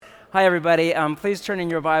Hi, everybody. Please turn in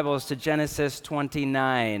your Bibles to Genesis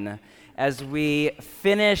 29 as we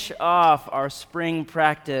finish off our spring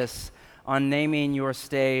practice on naming your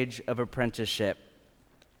stage of apprenticeship.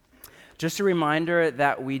 Just a reminder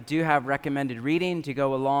that we do have recommended reading to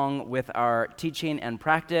go along with our teaching and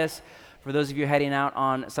practice. For those of you heading out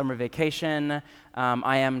on summer vacation,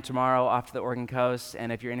 I am tomorrow off to the Oregon coast,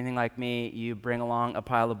 and if you're anything like me, you bring along a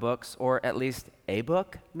pile of books, or at least a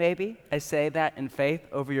book, maybe. I say that in faith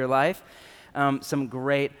over your life. Some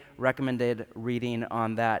great recommended reading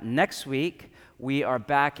on that. Next week, we are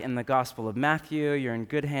back in the Gospel of Matthew. You're in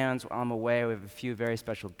good hands while I'm away. We have a few very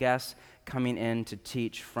special guests coming in to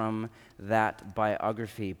teach from that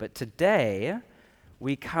biography. But today,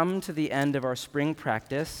 we come to the end of our spring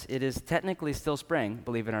practice. It is technically still spring,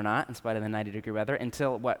 believe it or not, in spite of the 90-degree weather,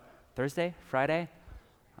 until what, Thursday, Friday?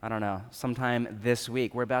 I don't know, sometime this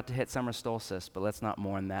week. We're about to hit summer solstice, but let's not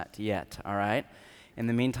mourn that yet, all right? In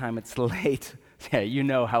the meantime, it's late. Yeah, you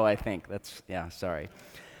know how I think. Sorry.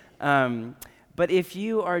 But if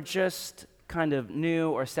you are just kind of new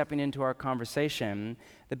or stepping into our conversation,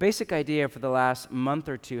 the basic idea for the last month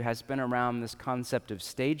or two has been around this concept of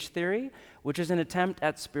stage theory, which is an attempt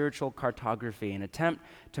at spiritual cartography, an attempt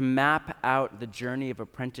to map out the journey of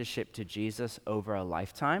apprenticeship to Jesus over a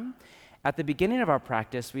lifetime. At the beginning of our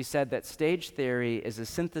practice, we said that stage theory is a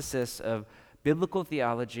synthesis of biblical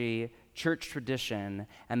theology, church tradition,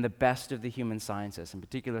 and the best of the human sciences, in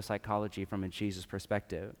particular psychology from a Jesus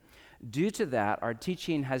perspective. Due to that, our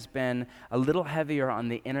teaching has been a little heavier on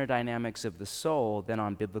the inner dynamics of the soul than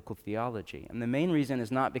on biblical theology. And the main reason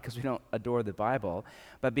is not because we don't adore the Bible,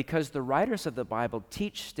 but because the writers of the Bible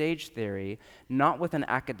teach stage theory not with an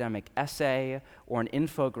academic essay or an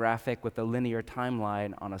infographic with a linear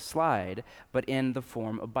timeline on a slide, but in the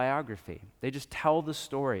form of biography. They just tell the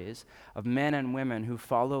stories of men and women who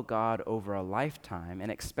follow God over a lifetime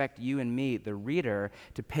and expect you and me, the reader,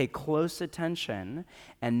 to pay close attention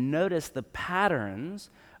and notice the patterns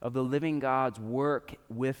of the living God's work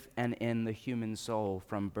with and in the human soul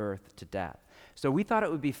from birth to death. So we thought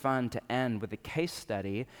it would be fun to end with a case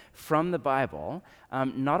study from the Bible.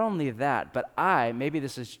 Not only that, but maybe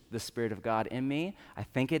this is the Spirit of God in me. I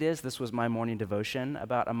think it is. This was my morning devotion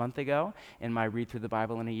about a month ago in my read through the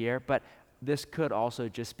Bible in a year. But this could also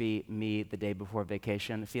just be me the day before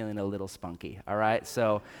vacation feeling a little spunky, all right?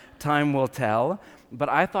 So time will tell. But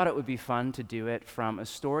I thought it would be fun to do it from a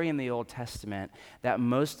story in the Old Testament that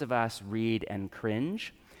most of us read and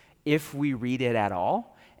cringe, if we read it at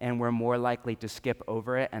all, and we're more likely to skip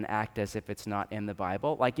over it and act as if it's not in the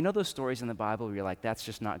Bible. Like, you know those stories in the Bible where you're like, that's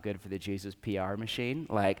just not good for the Jesus PR machine?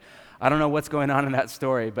 Like, I don't know what's going on in that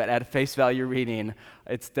story, but at face value reading,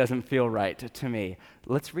 it doesn't feel right to me.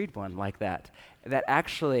 Let's read one like that. That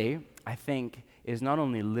actually, I think, is not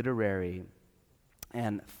only literary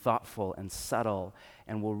and thoughtful and subtle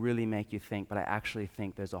and will really make you think, but I actually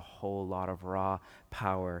think there's a whole lot of raw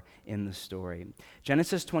power in the story.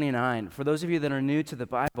 Genesis 29, for those of you that are new to the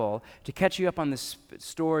Bible, to catch you up on the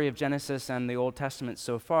story of Genesis and the Old Testament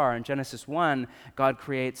so far, in Genesis 1, God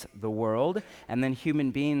creates the world and then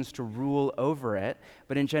human beings to rule over it.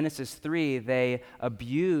 But in Genesis 3, they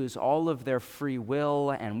abuse all of their free will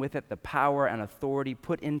and with it the power and authority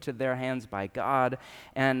put into their hands by God,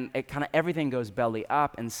 and it kind of everything goes belly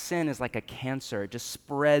up, and sin is like a cancer. It just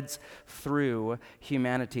spreads through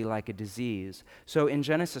humanity like a disease. So in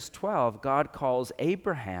Genesis 12, God calls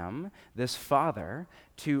Abraham, this father,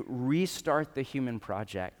 to restart the human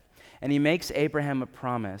project. And he makes Abraham a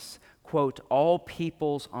promise, quote, all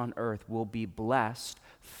peoples on earth will be blessed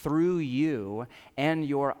through you and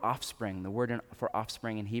your offspring. The word for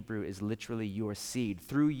offspring in Hebrew is literally your seed.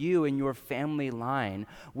 Through you and your family line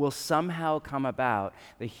will somehow come about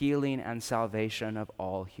the healing and salvation of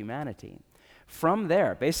all humanity. From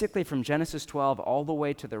there, basically from Genesis 12 all the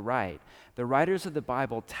way to the right, the writers of the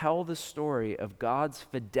Bible tell the story of God's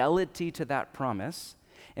fidelity to that promise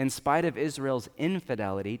in spite of Israel's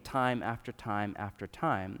infidelity time after time after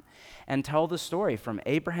time, and tell the story from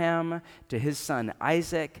Abraham to his son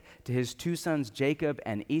Isaac to his two sons Jacob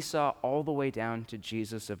and Esau all the way down to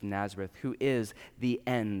Jesus of Nazareth, who is the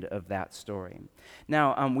end of that story.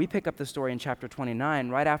 Now, we pick up the story in chapter 29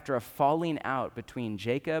 right after a falling out between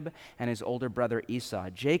Jacob and his older brother Esau.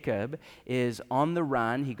 Jacob is on the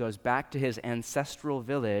run. He goes back to his ancestral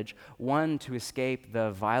village, one, to escape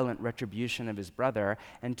the violent retribution of his brother,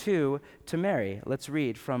 and two, to marry. Let's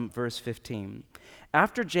read from verse 15.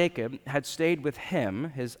 After Jacob had stayed with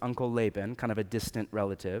him, his uncle Laban, kind of a distant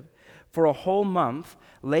relative, for a whole month,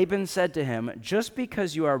 Laban said to him, just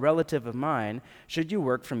because you are a relative of mine, should you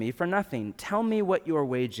work for me for nothing? Tell me what your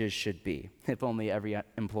wages should be. If only every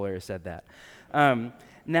employer said that.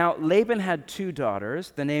 Now, Laban had two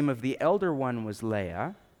daughters. The name of the elder one was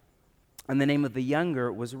Leah, and the name of the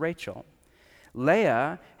younger was Rachel.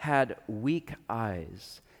 Leah had weak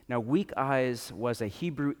eyes. Now, weak eyes was a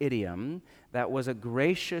Hebrew idiom that was a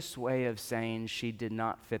gracious way of saying she did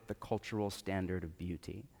not fit the cultural standard of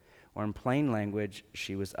beauty, or in plain language,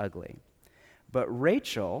 she was ugly. But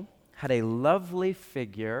Rachel had a lovely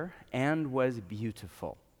figure and was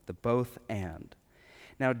beautiful, the both and.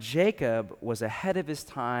 Now, Jacob was ahead of his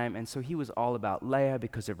time, and so he was all about Leah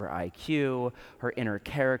because of her IQ, her inner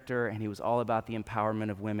character, and he was all about the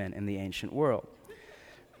empowerment of women in the ancient world.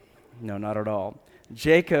 No, not at all.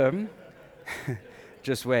 Jacob,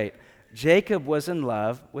 just wait. Jacob was in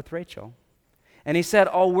love with Rachel. And he said,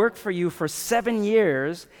 I'll work for you for 7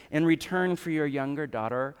 years in return for your younger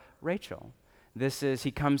daughter, Rachel.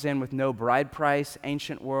 He comes in with no bride price,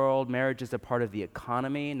 ancient world. Marriage is a part of the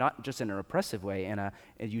economy, not just in an oppressive way, in a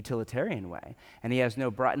utilitarian way. And he has no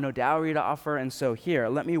dowry to offer, and so here,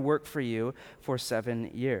 let me work for you for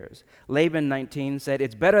 7 years. Laban, 19, said,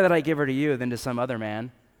 it's better that I give her to you than to some other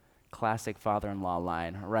man. Classic father-in-law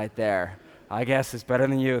line right there. I guess it's better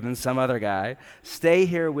than you than some other guy. Stay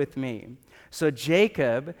here with me. So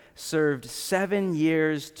Jacob served 7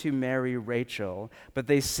 years to marry Rachel, but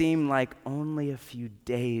they seem like only a few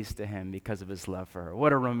days to him because of his love for her.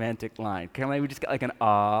 What a romantic line. Can we just get like an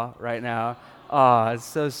ah right now? Ah, it's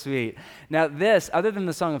so sweet. Now this, other than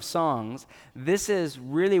the Song of Songs, this is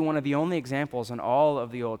really one of the only examples in all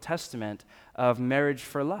of the Old Testament of marriage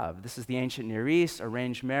for love. This is the ancient Near East.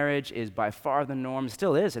 Arranged marriage is by far the norm,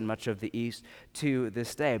 still is in much of the East to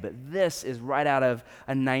this day. But this is right out of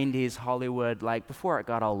a 90s Hollywood, like before it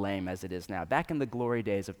got all lame as it is now. Back in the glory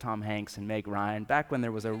days of Tom Hanks and Meg Ryan, back when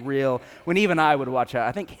there was when even I would watch it.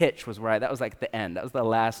 I think Hitch was right. That was like the end. That was the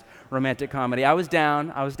last romantic comedy. I was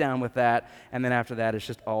down with that. And then after that, it's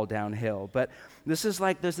just all downhill. But this is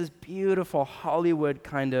like, there's this beautiful Hollywood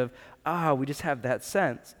kind of, we just have that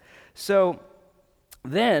sense. So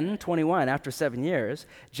then, 21, after 7 years,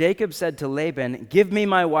 Jacob said to Laban, give me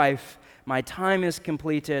my wife. My time is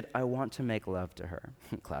completed. I want to make love to her.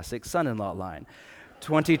 Classic son-in-law line.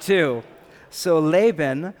 22, so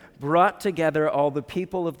Laban brought together all the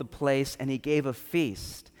people of the place, and he gave a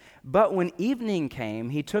feast. But when evening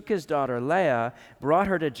came, he took his daughter Leah, brought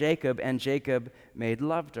her to Jacob, and Jacob made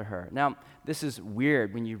love to her. Now, this is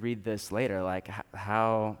weird when you read this later, like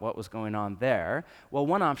what was going on there? Well,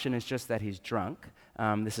 one option is just that he's drunk.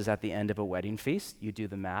 This is at the end of a wedding feast. You do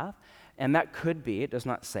the math. And that could be, it does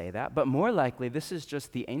not say that, but more likely this is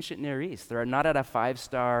just the ancient Near East. They're not at a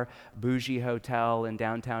 5-star bougie hotel in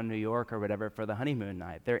downtown New York or whatever for the honeymoon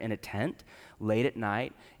night. They're in a tent late at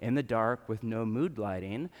night in the dark with no mood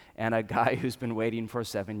lighting and a guy who's been waiting for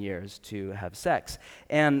 7 years to have sex.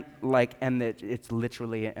 And it's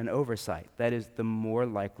literally an oversight. That is the more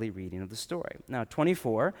likely reading of the story. Now,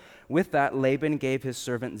 24, with that Laban gave his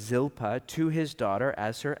servant Zilpah to his daughter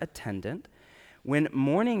as her attendant. When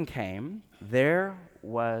morning came, there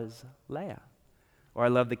was Leah. Or I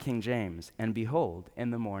love the King James. And behold, in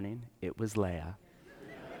the morning, it was Leah.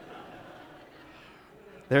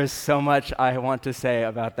 There's so much I want to say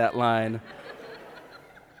about that line.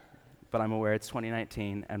 But I'm aware it's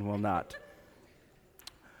 2019 and will not.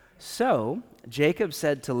 So Jacob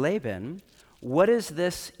said to Laban, what is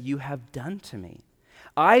this you have done to me?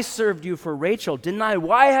 I served you for Rachel, didn't I?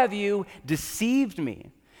 Why have you deceived me?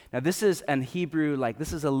 Now, this is an Hebrew,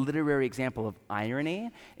 this is a literary example of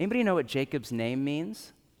irony. Anybody know what Jacob's name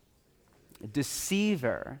means?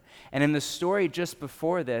 Deceiver. And in the story just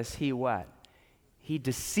before this, he what? He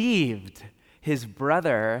deceived his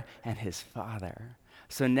brother and his father.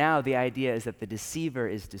 So now the idea is that the deceiver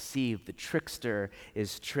is deceived, the trickster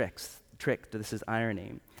is tricked. This is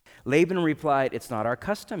irony. Laban replied, it's not our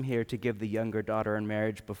custom here to give the younger daughter in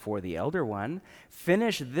marriage before the elder one.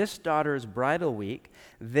 Finish this daughter's bridal week,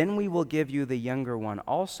 then we will give you the younger one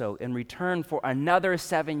also in return for another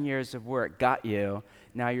 7 years of work. Got you.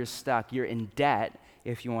 Now you're stuck. You're in debt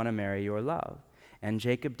if you want to marry your love. And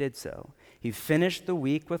Jacob did so. He finished the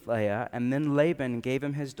week with Leah, and then Laban gave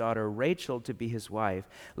him his daughter Rachel to be his wife.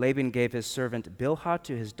 Laban gave his servant Bilhah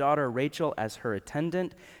to his daughter Rachel as her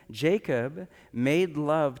attendant. Jacob made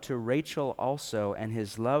love to Rachel also, and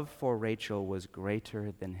his love for Rachel was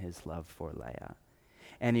greater than his love for Leah.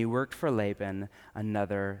 And he worked for Laban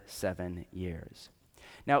another 7 years.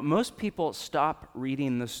 Now, most people stop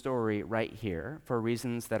reading the story right here for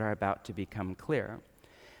reasons that are about to become clear.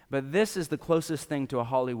 But this is the closest thing to a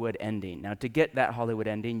Hollywood ending. Now, to get that Hollywood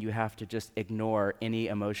ending, you have to just ignore any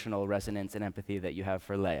emotional resonance and empathy that you have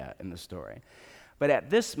for Leah in the story. But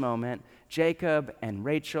at this moment, Jacob and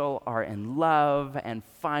Rachel are in love, and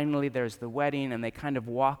finally there's the wedding, and they kind of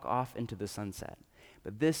walk off into the sunset.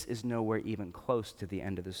 But this is nowhere even close to the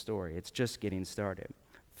end of the story. It's just getting started.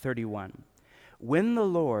 31. When the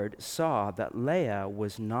Lord saw that Leah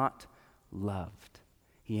was not loved,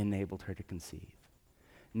 he enabled her to conceive.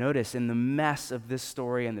 Notice in the mess of this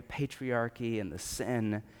story and the patriarchy and the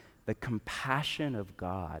sin, the compassion of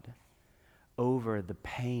God over the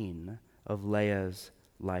pain of Leah's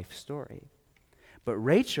life story. But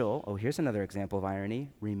Rachel, here's another example of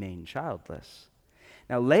irony, remained childless.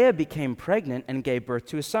 Now Leah became pregnant and gave birth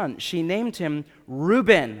to a son. She named him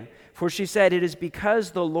Reuben, for she said, "It is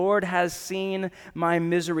because the Lord has seen my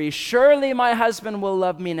misery. Surely my husband will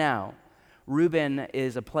love me now." Reuben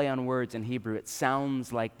is a play on words in Hebrew. It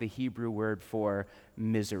sounds like the Hebrew word for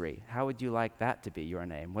misery. How would you like that to be your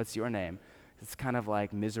name? What's your name? It's kind of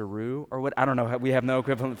like Miseru, or what? I don't know. We have no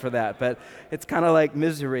equivalent for that, but it's kind of like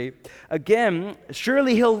misery. Again,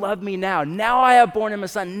 surely he'll love me now. Now I have borne him a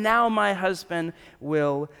son. Now my husband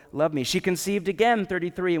will love me. She conceived again,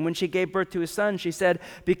 33, and when she gave birth to a son, she said,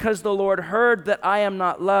 "Because the Lord heard that I am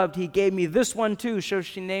not loved, he gave me this one too." So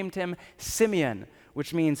she named him Simeon,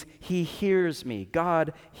 which means he hears me.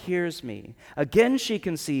 God hears me. Again she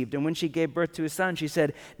conceived, and when she gave birth to a son, she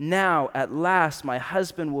said, "Now at last my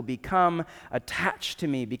husband will become attached to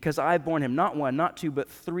me, because I borne him not one, not two, but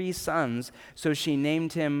 3 sons." So she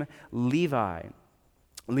named him Levi.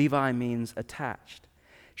 Levi means attached.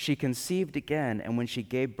 She conceived again, and when she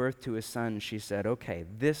gave birth to a son, she said, "Okay,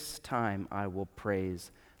 this time I will praise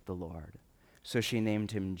the Lord." So she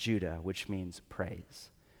named him Judah, which means praise.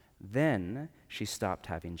 Then she stopped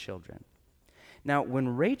having children. Now,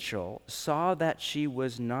 when Rachel saw that she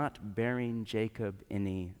was not bearing Jacob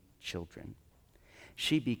any children,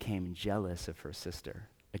 she became jealous of her sister.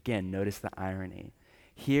 Again, notice the irony.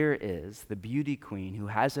 Here is the beauty queen who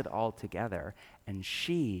has it all together, and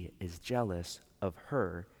she is jealous of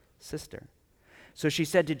her sister. So she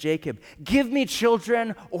said to Jacob, "Give me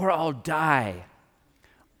children or I'll die."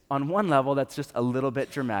 On one level, that's just a little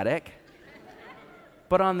bit dramatic.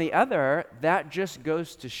 But on the other, that just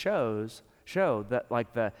goes to show that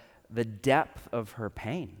like the depth of her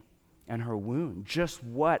pain and her wound, just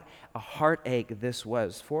what a heartache this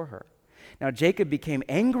was for her. Now Jacob became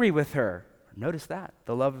angry with her. Notice that,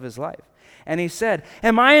 the love of his life. And he said,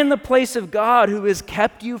 "Am I in the place of God who has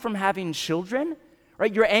kept you from having children?"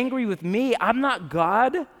 Right? You're angry with me. I'm not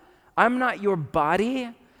God. I'm not your body.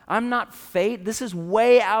 I'm not fate. This is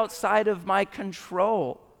way outside of my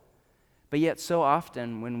control. But yet so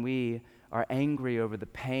often when we are angry over the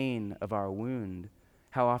pain of our wound,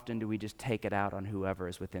 how often do we just take it out on whoever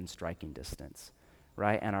is within striking distance,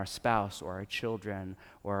 right? And our spouse or our children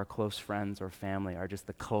or our close friends or family are just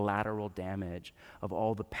the collateral damage of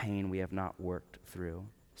all the pain we have not worked through.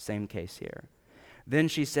 Same case here. Then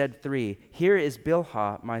she said, 3, "Here is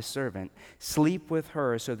Bilhah, my servant. Sleep with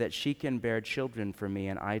her so that she can bear children for me,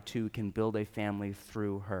 and I too can build a family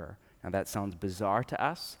through her." Now that sounds bizarre to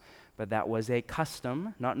us, but that was a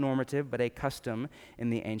custom, not normative, but a custom in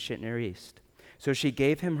the ancient Near East. So she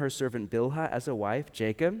gave him her servant Bilhah as a wife.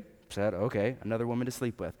 Jacob said, "Okay, another woman to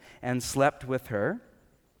sleep with," and slept with her.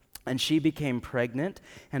 And she became pregnant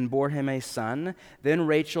and bore him a son. Then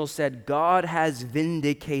Rachel said, "God has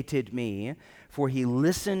vindicated me, for he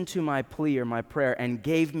listened to my plea or my prayer and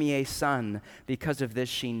gave me a son." Because of this,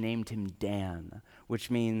 she named him Dan, which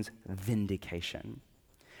means vindication.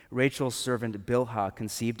 Rachel's servant Bilhah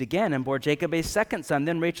conceived again and bore Jacob a second son.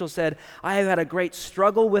 Then Rachel said, "I have had a great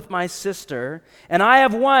struggle with my sister, and I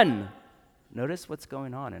have won." Notice what's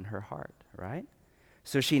going on in her heart, right?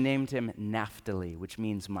 So she named him Naphtali, which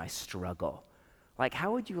means my struggle. Like,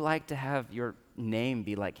 how would you like to have your name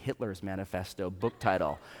be like Hitler's manifesto book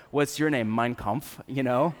title? What's your name? Mein Kampf,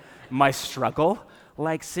 my struggle?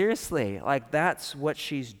 Like, seriously, like that's what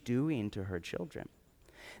she's doing to her children.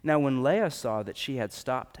 Now, when Leah saw that she had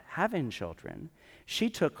stopped having children, she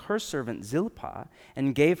took her servant Zilpah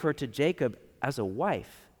and gave her to Jacob as a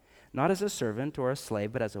wife, not as a servant or a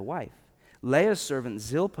slave, but as a wife. Leah's servant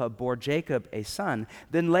Zilpah bore Jacob a son.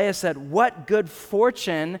 Then Leah said, "What good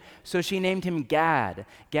fortune!" So she named him Gad.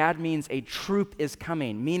 Gad means a troop is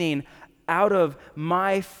coming, meaning out of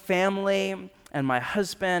my family and my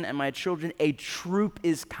husband and my children, a troop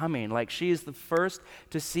is coming. Like, she is the first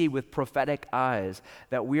to see with prophetic eyes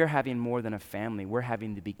that we are having more than a family. We're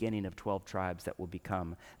having the beginning of 12 tribes that will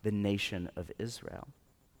become the nation of Israel.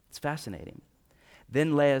 It's fascinating.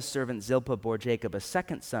 Then Leah's servant Zilpah bore Jacob a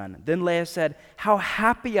second son. Then Leah said, "How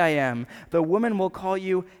happy I am! The woman will call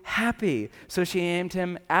you happy." So she named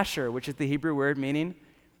him Asher, which is the Hebrew word meaning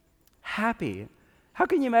happy. How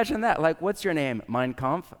can you imagine that? Like, what's your name? Mein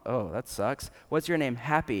Kampf? Oh, that sucks. What's your name?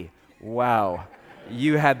 Happy. Wow.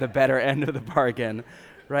 You had the better end of the bargain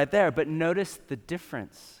right there. But notice the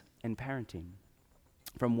difference in parenting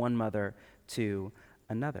from one mother to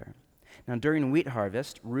another. Now, during wheat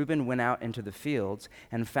harvest, Reuben went out into the fields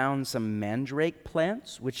and found some mandrake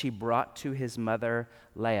plants, which he brought to his mother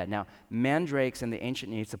Leah. Now, mandrakes in the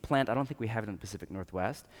ancient Near East, it's a plant, I don't think we have it in the Pacific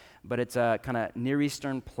Northwest, but it's a kind of Near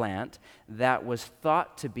Eastern plant that was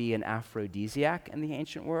thought to be an aphrodisiac in the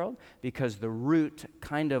ancient world because the root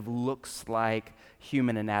kind of looks like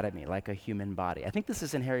human anatomy, like a human body. I think this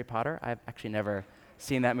is in Harry Potter. I've actually never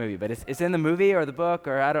seen that movie, but it's in the movie or the book,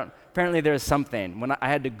 or apparently there's something. When I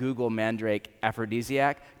had to Google mandrake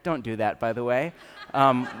aphrodisiac, don't do that, by the way,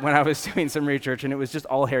 when I was doing some research, and it was just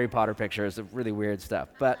all Harry Potter pictures of really weird stuff.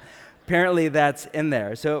 But apparently that's in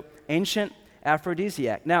there. So ancient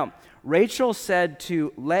aphrodisiac. Now, Rachel said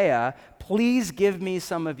to Leah, please give me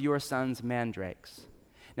some of your son's mandrakes.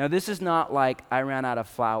 Now, this is not like, I ran out of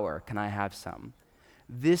flour, can I have some?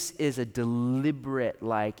 This is a deliberate,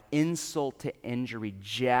 like, insult to injury,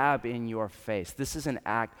 jab in your face. This is an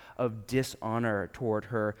act of dishonor toward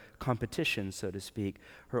her competition, so to speak,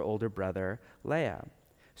 her older brother, Leah.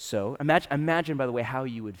 So imagine, by the way, how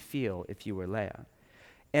you would feel if you were Leah.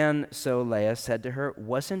 And so Leah said to her,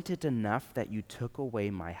 wasn't it enough that you took away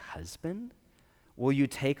my husband? Will you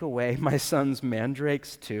take away my son's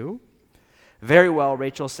mandrakes too? Very well,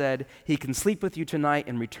 Rachel said, he can sleep with you tonight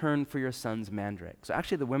in return for your son's mandrake. So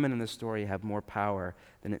actually the women in this story have more power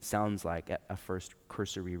than it sounds like at a first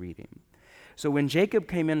cursory reading. So when Jacob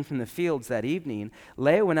came in from the fields that evening,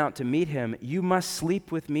 Leah went out to meet him. You must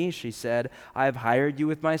sleep with me, she said. I have hired you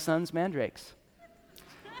with my son's mandrakes.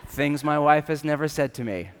 Things my wife has never said to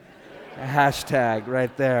me. Hashtag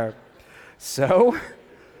right there. So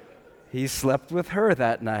he slept with her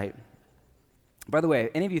that night. By the way,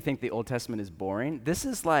 any of you think the Old Testament is boring? This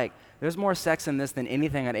is like, there's more sex in this than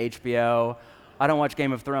anything on HBO. I don't watch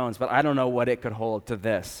Game of Thrones, but I don't know what it could hold to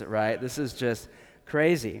this, right? This is just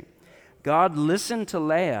crazy. God listened to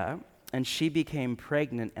Leah, and she became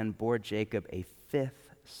pregnant and bore Jacob a fifth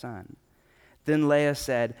son. Then Leah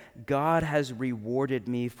said, God has rewarded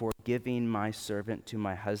me for giving my servant to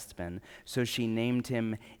my husband. So she named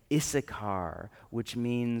him Issachar, which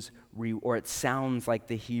means, or it sounds like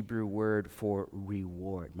the Hebrew word for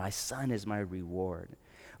reward. My son is my reward.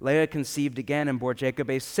 Leah conceived again and bore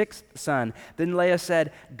Jacob a sixth son. Then Leah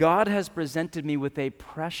said, God has presented me with a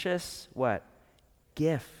precious, what?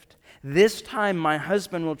 Gift. This time my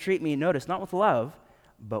husband will treat me, notice, not with love,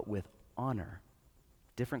 but with honor.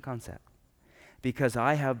 Different concept. Because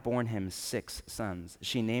I have borne him 6 sons.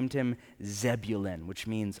 She named him Zebulun, which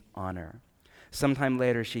means honor. Sometime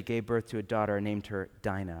later, she gave birth to a daughter and named her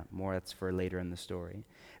Dinah. More, that's for later in the story.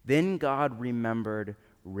 Then God remembered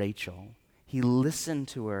Rachel. He listened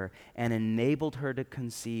to her and enabled her to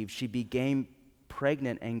conceive. She became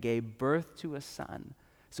pregnant and gave birth to a son.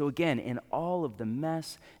 So again, in all of the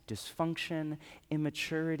mess, dysfunction,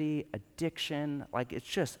 immaturity, addiction, like it's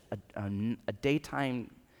just a daytime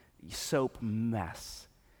soap mess.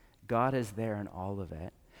 God is there in all of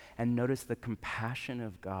it. And notice the compassion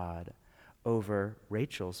of God over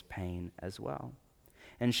Rachel's pain as well.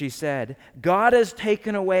 And she said, God has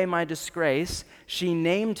taken away my disgrace. She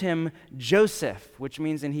named him Joseph, which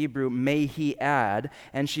means in Hebrew, may he add.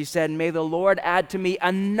 And she said, may the Lord add to me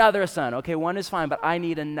another son. Okay, one is fine, but I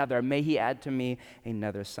need another. May he add to me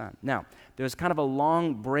another son. Now, there's kind of a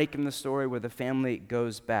long break in the story where the family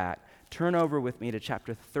goes back. Turn over with me to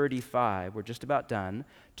chapter 35. We're just about done.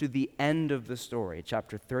 To the end of the story.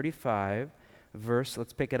 Chapter 35,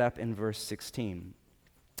 let's pick it up in verse 16.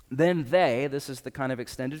 Then they, this is the kind of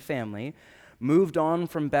extended family, moved on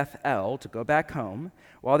from Bethel to go back home.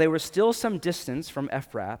 While they were still some distance from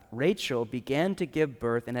Ephrath, Rachel began to give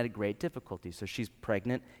birth and had great difficulty. So she's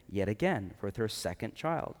pregnant yet again with her second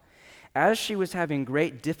child. As she was having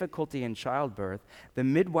great difficulty in childbirth, the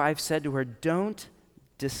midwife said to her, don't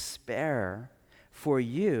despair, for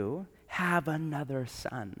you have another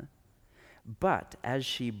son. But as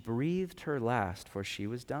she breathed her last, for she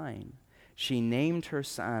was dying, she named her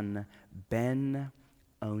son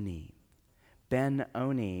Ben-Oni.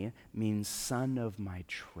 Ben-Oni means son of my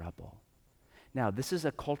trouble. Now, this is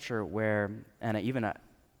a culture where, and even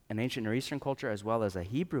an ancient Near Eastern culture as well as a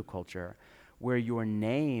Hebrew culture, where your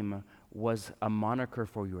name was a moniker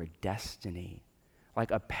for your destiny. Like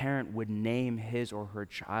a parent would name his or her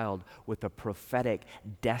child with a prophetic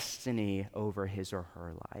destiny over his or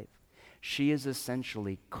her life. She is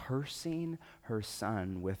essentially cursing her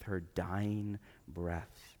son with her dying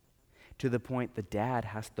breath. to the point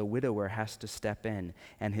the widower has to step in,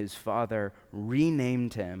 and his father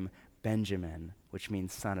renamed him Benjamin, which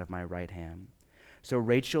means son of my right hand. So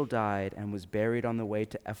Rachel died and was buried on the way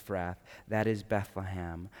to Ephrath, that is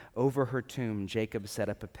Bethlehem. Over her tomb, Jacob set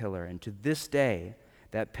up a pillar, and to this day,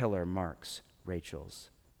 that pillar marks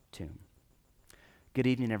Rachel's tomb. Good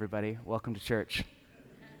evening, everybody. Welcome to church.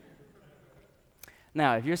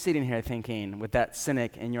 Now, if you're sitting here thinking, with that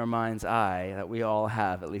cynic in your mind's eye that we all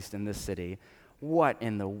have, at least in this city, what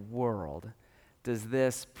in the world does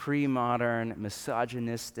this pre-modern,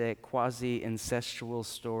 misogynistic, quasi-incestual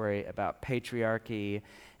story about patriarchy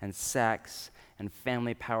and sex and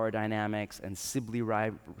family power dynamics and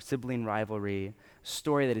sibling rivalry,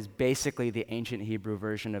 story that is basically the ancient Hebrew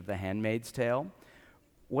version of The Handmaid's Tale,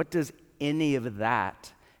 what does any of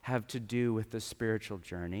that have to do with the spiritual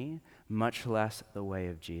journey, much less the way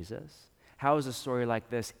of Jesus? How is a story like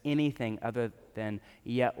this anything other than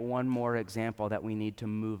yet one more example that we need to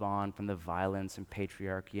move on from the violence and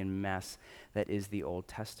patriarchy and mess that is the Old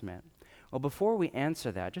Testament? Well, before we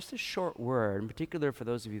answer that, just a short word, in particular for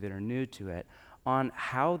those of you that are new to it, on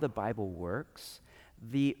how the Bible works.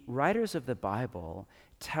 The writers of the Bible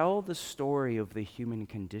tell the story of the human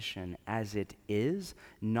condition as it is,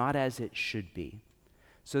 not as it should be.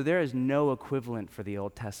 So there is no equivalent for the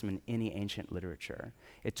Old Testament in any ancient literature.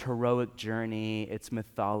 It's heroic journey, it's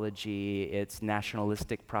mythology, it's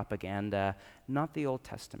nationalistic propaganda, not the Old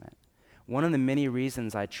Testament. One of the many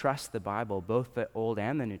reasons I trust the Bible, both the Old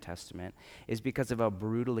and the New Testament, is because of how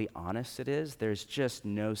brutally honest it is. There's just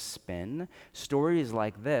no spin. Stories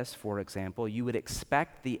like this, for example, you would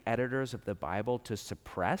expect the editors of the Bible to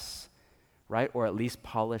suppress, right, or at least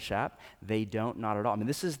polish up. They don't, not at all. I mean,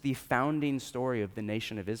 this is the founding story of the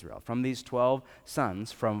nation of Israel. From these 12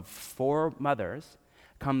 sons, from 4 mothers,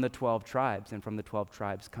 come the 12 tribes, and from the 12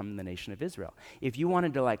 tribes come the nation of Israel. If you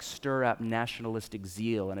wanted to stir up nationalistic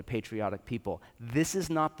zeal in a patriotic people, this is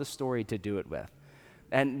not the story to do it with.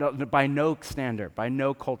 And by no standard, by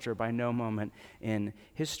no culture, by no moment in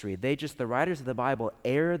history. The writers of the Bible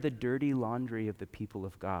air the dirty laundry of the people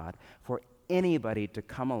of God for anybody to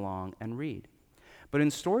come along and read. But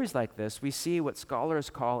in stories like this, we see what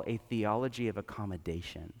scholars call a theology of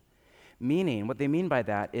accommodation. Meaning, what they mean by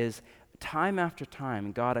that is time after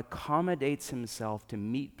time, God accommodates himself to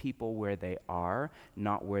meet people where they are,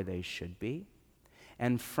 not where they should be.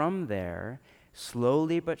 And from there,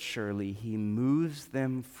 slowly but surely, he moves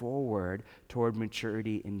them forward toward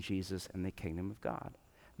maturity in Jesus and the kingdom of God.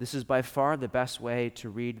 This is by far the best way to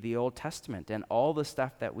read the Old Testament and all the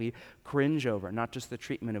stuff that we cringe over, not just the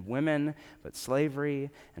treatment of women, but slavery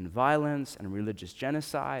and violence and religious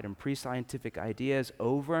genocide and pre-scientific ideas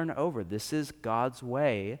over and over. This is God's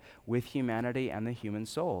way with humanity and the human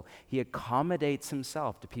soul. He accommodates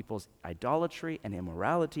himself to people's idolatry and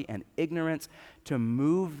immorality and ignorance to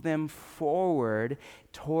move them forward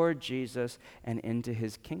toward Jesus and into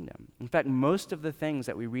his kingdom. In fact, most of the things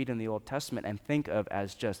that we read in the Old Testament and think of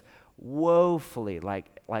as just woefully, like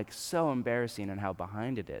so embarrassing and how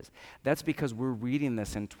behind it is, that's because we're reading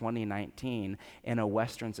this in 2019 in a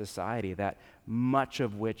Western society that much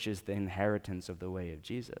of which is the inheritance of the way of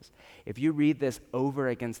Jesus. If you read this over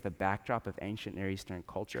against the backdrop of ancient Near Eastern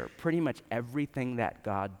culture, pretty much everything that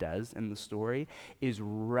God does in the story is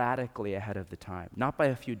radically ahead of the time. Not by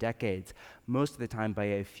a few decades, most of the time by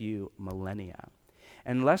a few millennia.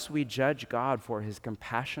 Unless we judge God for his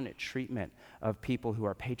compassionate treatment of people who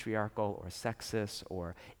are patriarchal or sexist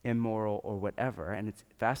or immoral or whatever, and it's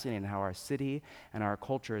fascinating how our city and our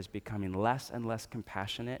culture is becoming less and less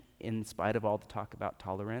compassionate in spite of all the talk about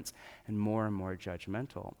tolerance and more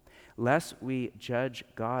judgmental. Lest we judge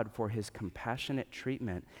God for his compassionate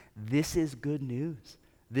treatment, this is good news.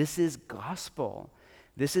 This is gospel.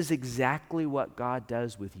 This is exactly what God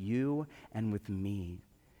does with you and with me.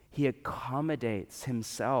 He accommodates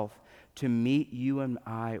himself to meet you and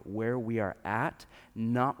I where we are at,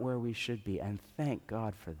 not where we should be. And thank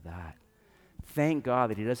God for that. Thank God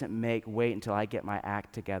that he doesn't wait until I get my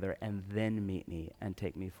act together and then meet me and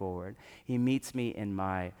take me forward. He meets me in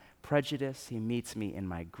my prejudice. He meets me in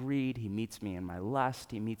my greed. He meets me in my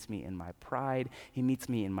lust. He meets me in my pride. He meets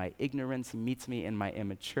me in my ignorance. He meets me in my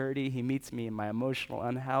immaturity. He meets me in my emotional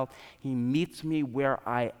unhealth. He meets me where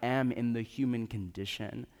I am in the human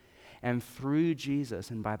condition. And through Jesus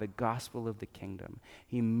and by the gospel of the kingdom,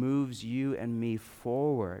 he moves you and me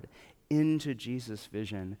forward into Jesus'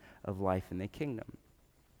 vision of life in the kingdom.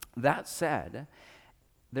 That said,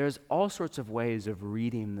 there's all sorts of ways of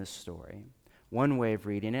reading this story. One way of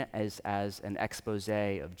reading it is as an expose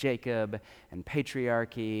of Jacob and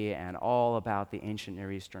patriarchy and all about the ancient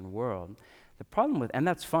Near Eastern world. And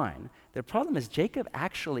that's fine. The problem is Jacob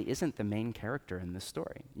actually isn't the main character in this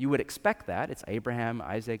story. You would expect that. It's Abraham,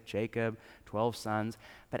 Isaac, Jacob, 12 sons.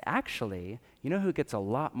 But actually, you know who gets a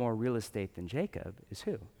lot more real estate than Jacob is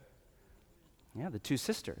who? Yeah, the two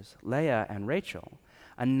sisters, Leah and Rachel.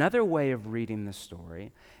 Another way of reading the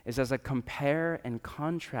story is as a compare and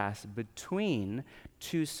contrast between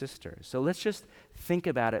two sisters. So let's just think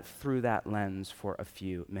about it through that lens for a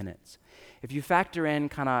few minutes. If you factor in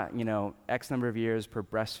kind of, X number of years per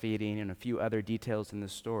breastfeeding and a few other details in the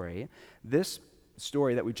story, this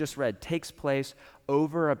story that we just read takes place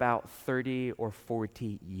over about 30 or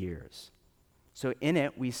 40 years. So in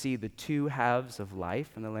it, we see the two halves of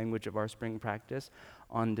life, in the language of our spring practice,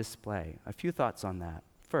 on display. A few thoughts on that.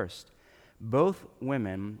 First, both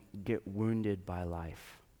women get wounded by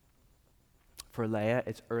life. For Leah,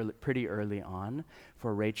 it's pretty early on.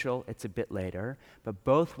 For Rachel, it's a bit later. But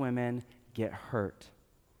both women get hurt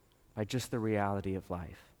by just the reality of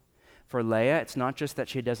life. For Leah, it's not just that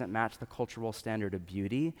she doesn't match the cultural standard of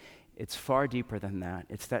beauty. It's far deeper than that.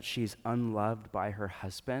 It's that she's unloved by her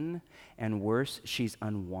husband, and worse, she's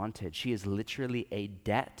unwanted. She is literally a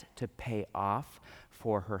debt to pay off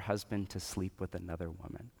for her husband to sleep with another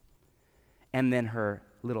woman. And then her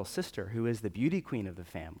little sister, who is the beauty queen of the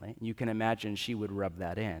family, you can imagine she would rub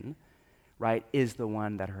that in, right, is the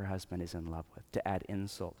one that her husband is in love with, to add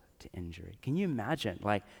insult to injury. Can you imagine,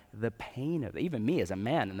 the pain of it? Even me as a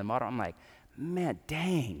man in the modern, I'm like, man,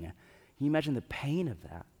 dang. Can you imagine the pain of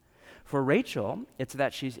that? For Rachel, it's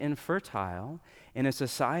that she's infertile in a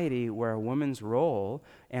society where a woman's role,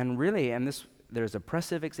 there's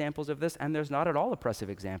oppressive examples of this, and there's not at all oppressive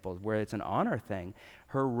examples where it's an honor thing.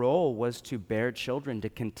 Her role was to bear children, to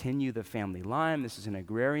continue the family line. This is an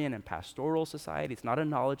agrarian and pastoral society. It's not a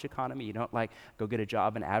knowledge economy. You don't go get a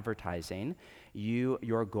job in advertising.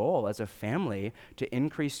 Your goal as a family to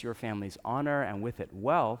increase your family's honor and with it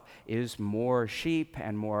wealth is more sheep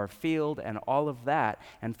and more field and all of that.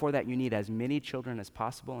 And for that, you need as many children as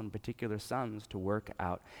possible, in particular sons, to work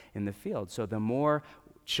out in the field. So the more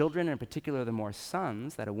children, in particular, the more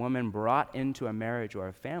sons that a woman brought into a marriage or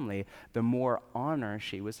a family, the more honor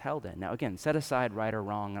she was held in. Now, again, set aside right or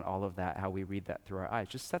wrong and all of that, how we read that through our eyes.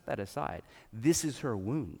 Just set that aside. This is her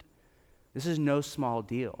wound. This is no small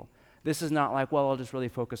deal. This is not I'll just really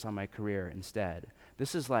focus on my career instead.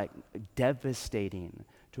 This is devastating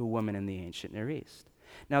to a woman in the ancient Near East.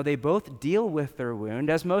 Now, they both deal with their wound,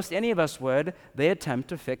 as most any of us would. They attempt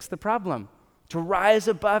to fix the problem, to rise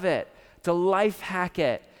above it, to life hack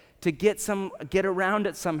it, to get around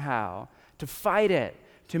it somehow, to fight it,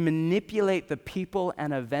 to manipulate the people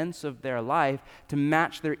and events of their life to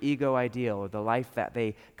match their ego ideal, or the life that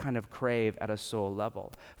they kind of crave at a soul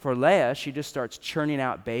level. For Leah, she just starts churning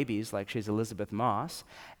out babies like she's Elizabeth Moss,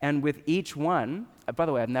 and with each one, by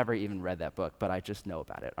the way, I've never even read that book, but I just know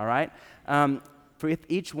about it, all right? With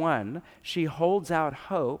each one, she holds out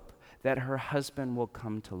hope that her husband will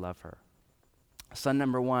come to love her. Son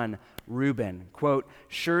number 1, Reuben, quote,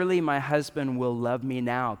 "Surely my husband will love me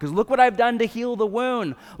now, because look what I've done to heal the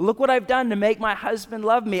wound. Look what I've done to make my husband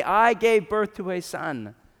love me. I gave birth to a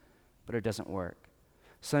son." But it doesn't work.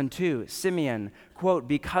 Son 2, Simeon, quote,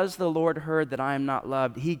 "Because the Lord heard that I am not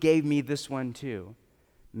loved, he gave me this one too."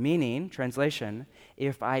 Meaning, translation,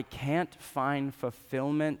 if I can't find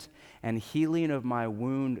fulfillment and healing of my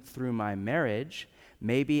wound through my marriage,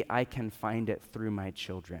 maybe I can find it through my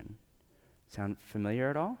children. Sound familiar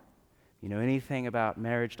at all? You know anything about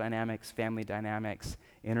marriage dynamics, family dynamics,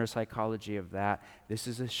 inner psychology of that? This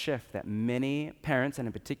is a shift that many parents, and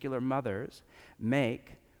in particular mothers,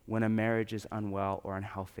 make when a marriage is unwell or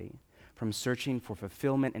unhealthy. From searching for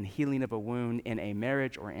fulfillment and healing of a wound in a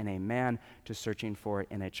marriage or in a man to searching for it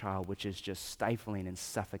in a child, which is just stifling and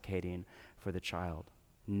suffocating for the child.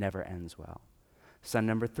 Never ends well. Son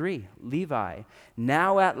number 3, Levi.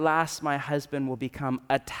 "Now at last my husband will become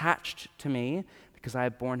attached to me because I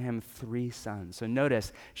have borne him 3 sons." So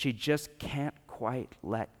notice, she just can't quite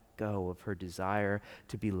let go of her desire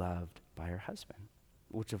to be loved by her husband,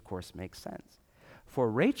 which of course makes sense.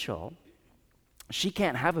 For Rachel, she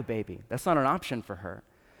can't have a baby. That's not an option for her.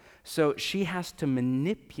 So she has to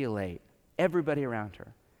manipulate everybody around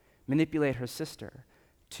her, manipulate her sister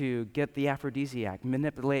to get the aphrodisiac,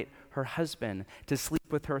 manipulate her husband to sleep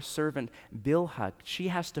with her servant Bilhah. She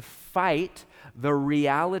has to fight the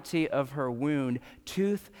reality of her wound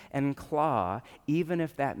tooth and claw, even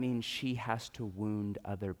if that means she has to wound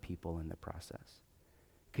other people in the process.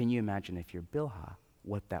 Can you imagine, if you're Bilhah,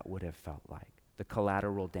 what that would have felt like? The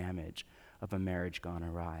collateral damage of a marriage gone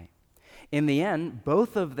awry. In the end,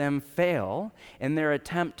 both of them fail in their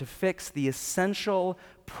attempt to fix the essential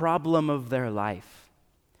problem of their life.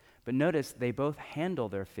 But notice they both handle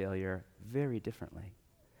their failure very differently.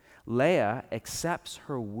 Leah accepts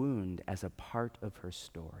her wound as a part of her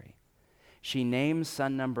story. She names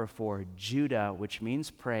son number 4 Judah, which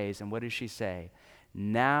means praise. And what does she say?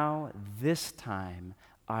 Now, this time,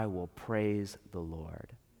 I will praise the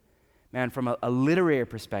Lord. Man, from a literary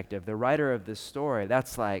perspective, the writer of this story,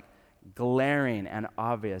 that's like glaring and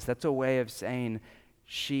obvious. That's a way of saying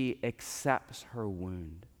she accepts her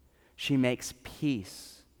wound. She makes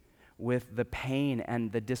peace with the pain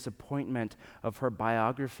and the disappointment of her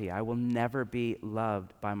biography. I will never be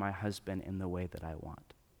loved by my husband in the way that I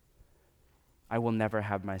want. I will never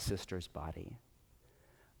have my sister's body.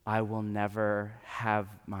 I will never have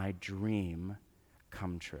my dream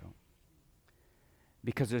come true.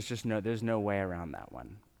 Because there's no way around that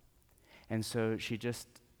one. And so she just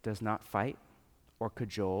does not fight or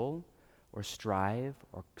cajole or strive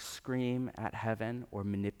or scream at heaven or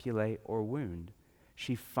manipulate or wound.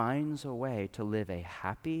 She finds a way to live a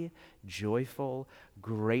happy, joyful,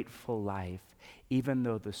 grateful life, even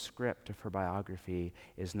though the script of her biography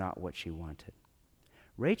is not what she wanted.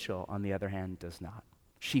 Rachel, on the other hand, does not.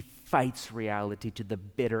 She fights reality to the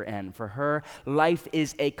bitter end. For her, life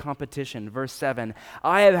is a competition. Verse 7,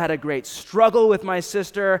 I have had a great struggle with my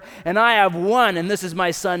sister, and I have won, and this is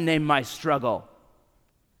my son named my struggle.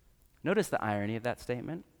 Notice the irony of that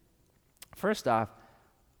statement. First off,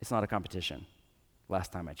 it's not a competition.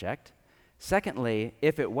 Last time I checked. Secondly,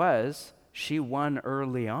 if it was, she won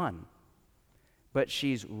early on. But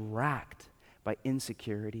she's racked by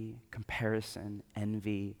insecurity, comparison,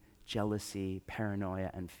 envy, jealousy, paranoia,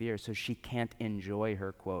 and fear, so she can't enjoy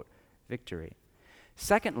her, quote, victory.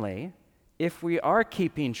 Secondly, if we are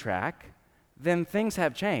keeping track, then things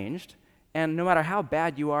have changed, and no matter how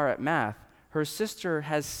bad you are at math, her sister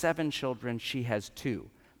has 7 children, she has 2.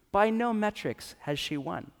 By no metrics has she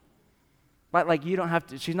won. But you don't have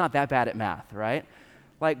to, she's not that bad at math, right?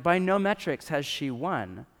 By no metrics has she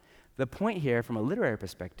won. The point here, from a literary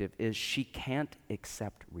perspective, is she can't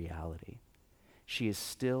accept reality. She is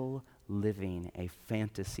still living a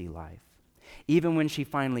fantasy life. Even when she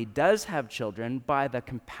finally does have children, by the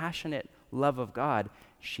compassionate love of God,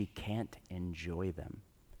 she can't enjoy them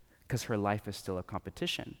because her life is still a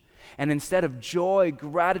competition. And instead of joy,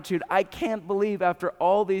 gratitude, I can't believe after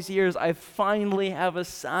all these years I finally have a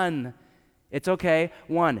son. It's okay.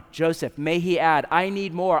 1, Joseph, may he add, I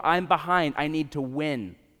need more. I'm behind. I need to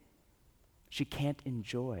win. She can't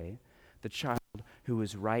enjoy the child who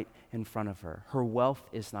is right in front of her. Her wealth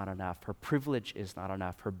is not enough. Her privilege is not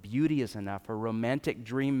enough. Her beauty is enough. Her romantic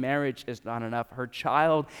dream marriage is not enough. Her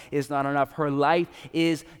child is not enough. Her life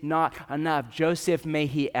is not enough. Joseph, may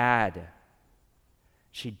he add.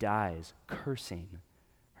 She dies cursing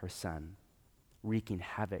her son, wreaking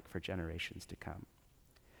havoc for generations to come.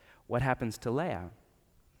 What happens to Leah?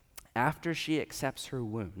 After she accepts her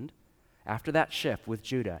wound, after that shift with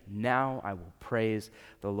Judah, now I will praise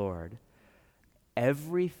the Lord.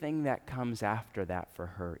 Everything that comes after that for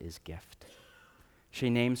her is gift. She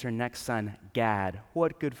names her next son Gad.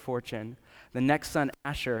 What good fortune. The next son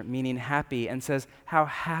Asher, meaning happy, and says, how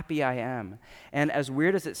happy I am. And as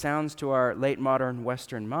weird as it sounds to our late modern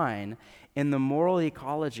Western mind, in the moral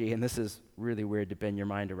ecology, and this is really weird to bend your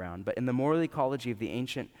mind around, but in the moral ecology of the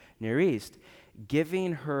ancient Near East,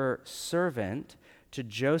 giving her servant to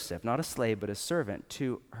Joseph, not a slave, but a servant,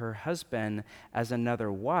 to her husband as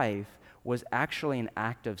another wife was actually an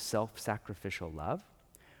act of self-sacrificial love.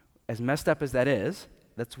 As messed up as that is,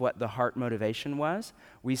 that's what the heart motivation was.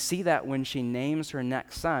 We see that when she names her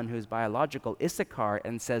next son, who's biological, Issachar,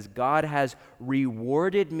 and says, God has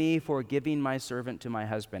rewarded me for giving my servant to my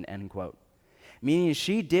husband, end quote. Meaning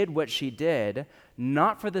she did what she did,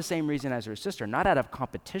 not for the same reason as her sister, not out of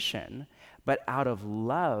competition, but out of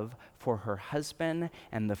love for her husband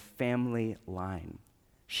and the family line.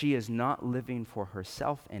 She is not living for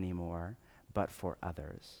herself anymore, but for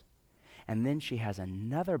others. And then she has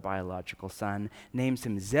another biological son, names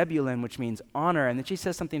him Zebulun, which means honor. And then she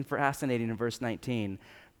says something fascinating in verse 19.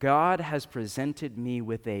 God has presented me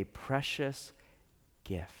with a precious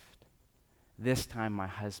gift. This time my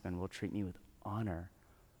husband will treat me with honor.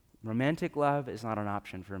 Romantic love is not an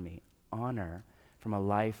option for me. Honor from a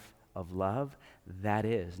life of love, that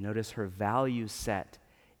is. Notice her value set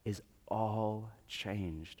is all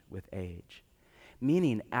changed with age.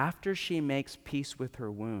 Meaning, after she makes peace with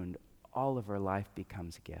her wound, all of her life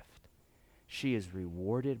becomes a gift. She is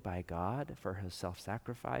rewarded by God for her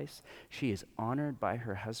self-sacrifice. She is honored by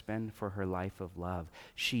her husband for her life of love.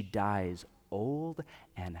 She dies old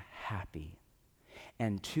and happy.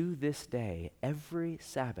 And to this day, every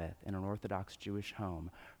Sabbath in an Orthodox Jewish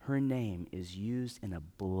home, her name is used in a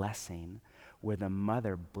blessing where the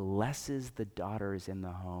mother blesses the daughters in the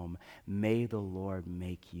home. May the Lord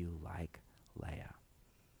make you like Leah.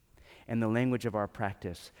 In the language of our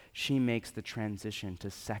practice, she makes the transition to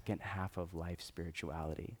second half of life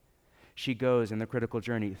spirituality. She goes in the critical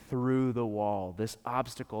journey through the wall, this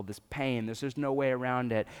obstacle, this pain. There's no way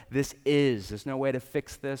around it. There's no way to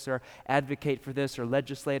fix this or advocate for this or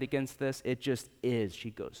legislate against this. It just is. She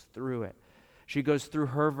goes through it. She goes through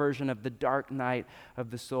her version of the dark night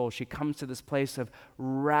of the soul. She comes to this place of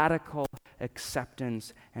radical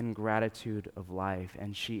acceptance and gratitude of life,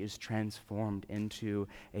 and she is transformed into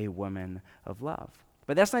a woman of love.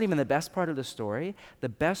 But that's not even the best part of the story. The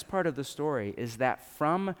best part of the story is that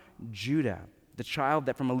from Judah, the child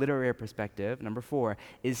that from a literary perspective, number 4,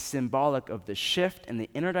 is symbolic of the shift in the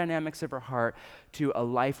inner dynamics of her heart to a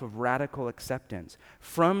life of radical acceptance.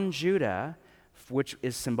 From Judah, which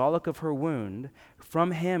is symbolic of her wound,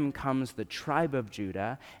 from him comes the tribe of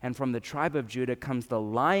Judah, and from the tribe of Judah comes the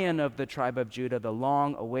Lion of the tribe of Judah, the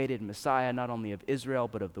long-awaited Messiah, not only of Israel,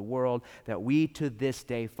 but of the world, that we to this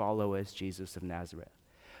day follow as Jesus of Nazareth.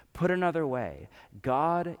 Put another way,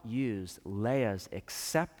 God used Leah's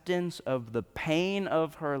acceptance of the pain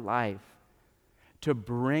of her life to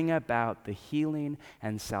bring about the healing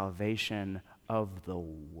and salvation of the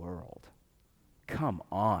world. Come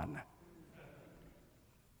on.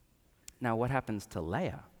 Now, what happens to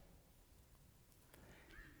Leah?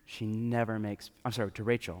 To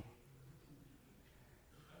Rachel.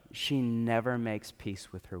 She never makes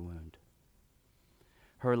peace with her wound.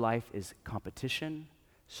 Her life is competition,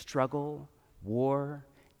 struggle, war,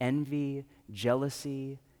 envy,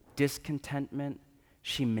 jealousy, discontentment.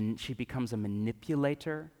 She becomes a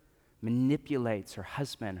manipulates her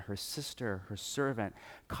husband, her sister, her servant,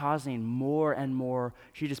 causing more and more.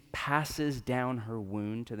 She just passes down her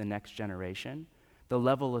wound to the next generation. The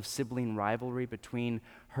level of sibling rivalry between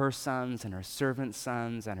her sons and her servant's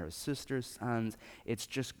sons and her sister's sons, it's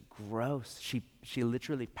just gross. She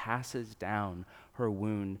literally passes down her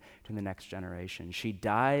wound to the next generation. She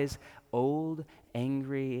dies old,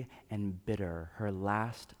 angry, and bitter, her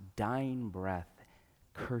last dying breath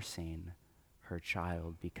cursing her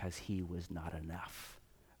child because he was not enough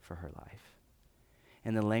for her life.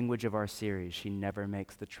 In the language of our series, she never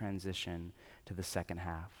makes the transition to the second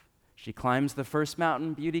half. She climbs the first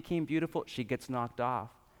mountain, Beauty King, beautiful. She gets knocked off,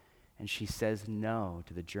 and she says no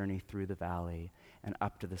to the journey through the valley and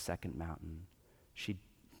up to the second mountain. She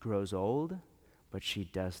grows old, but she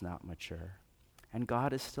does not mature. And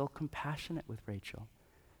God is still compassionate with Rachel.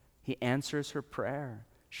 He answers her prayer.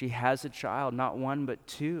 She has a child, not one, but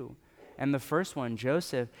 2. And the first one,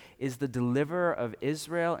 Joseph, is the deliverer of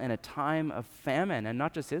Israel in a time of famine, and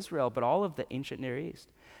not just Israel, but all of the ancient Near East.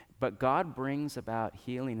 But God brings about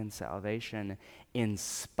healing and salvation in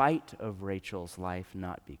spite of Rachel's life,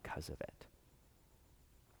 not because of it.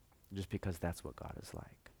 Just because that's what God is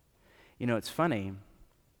like. You know, it's funny,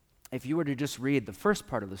 if you were to just read the first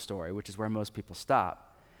part of the story, which is where most people stop,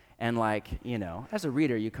 and as a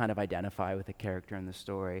reader, you kind of identify with the character in the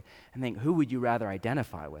story and think, who would you rather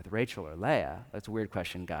identify with, Rachel or Leah? That's a weird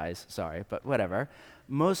question, guys. Sorry, but whatever.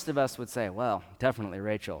 Most of us would say, well, definitely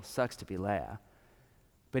Rachel. Sucks to be Leah.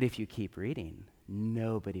 But if you keep reading,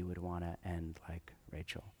 nobody would want to end like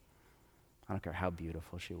Rachel. I don't care how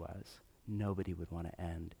beautiful she was. Nobody would want to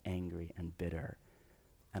end angry and bitter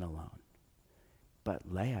and alone. But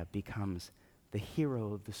Leah becomes the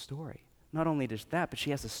hero of the story. Not only just that, but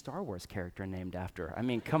she has a Star Wars character named after her. I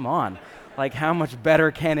mean, come on. How much better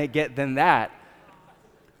can it get than that?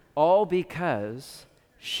 All because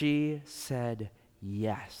she said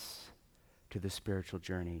yes to the spiritual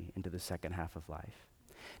journey into the second half of life.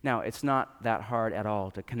 Now, it's not that hard at all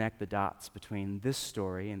to connect the dots between this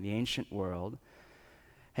story in the ancient world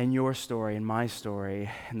and your story and my story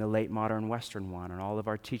and the late modern Western one and all of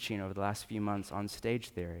our teaching over the last few months on stage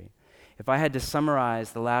theory. If I had to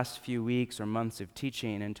summarize the last few weeks or months of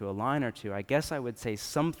teaching into a line or two, I guess I would say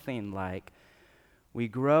something like, we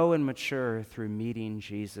grow and mature through meeting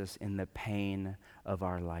Jesus in the pain of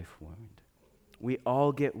our life wound. We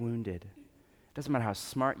all get wounded. It doesn't matter how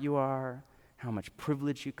smart you are, how much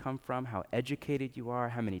privilege you come from, how educated you are,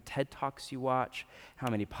 how many TED Talks you watch, how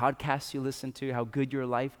many podcasts you listen to, how good your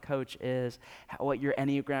life coach is, what your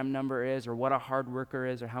Enneagram number is, or what a hard worker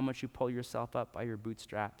is, or how much you pull yourself up by your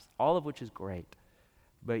bootstraps, all of which is great.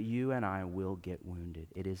 But you and I will get wounded.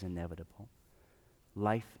 It is inevitable.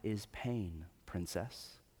 Life is pain,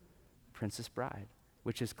 Princess Bride,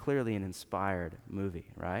 which is clearly an inspired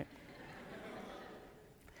movie, right?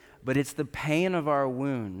 But it's the pain of our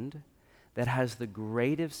wound that has the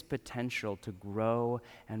greatest potential to grow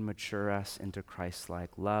and mature us into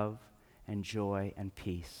Christ-like love and joy and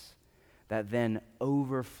peace. that then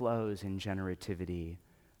overflows in generativity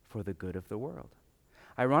for the good of the world.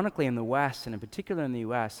 Ironically, in the West, and in particular in the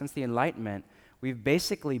US, since the Enlightenment, we've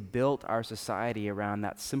basically built our society around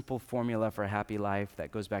that simple formula for a happy life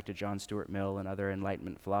that goes back to John Stuart Mill and other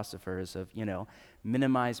Enlightenment philosophers of,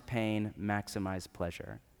 minimize pain, maximize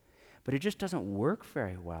pleasure. But it just doesn't work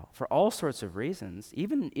very well for all sorts of reasons,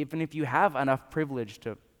 even if you have enough privilege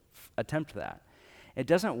to attempt that. It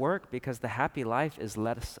doesn't work because the happy life is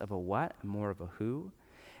less of a what and more of a who.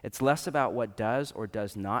 It's less about what does or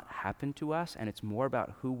does not happen to us, and it's more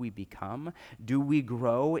about who we become. Do we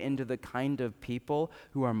grow into the kind of people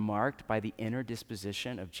who are marked by the inner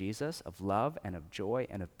disposition of Jesus, of love and of joy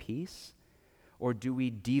and of peace? Or do we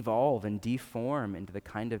devolve and deform into the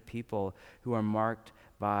kind of people who are marked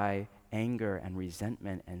by anger and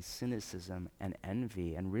resentment and cynicism and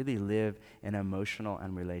envy and really live in emotional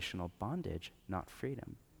and relational bondage, not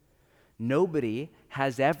freedom? Nobody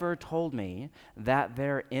has ever told me that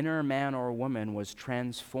their inner man or woman was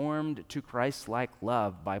transformed to Christ-like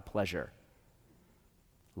love by pleasure.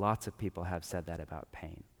 Lots of people have said that about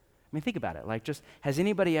pain. I mean, think about it. Has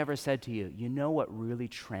anybody ever said to you, you know what really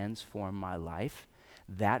transformed my life?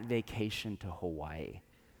 That vacation to Hawaii.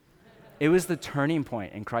 It was the turning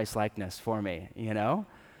point in Christ-likeness for me,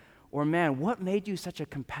 Or man, what made you such a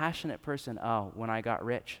compassionate person? Oh, when I got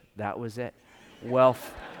rich, that was it.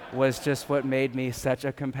 Wealth was just what made me such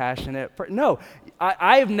a compassionate person. No,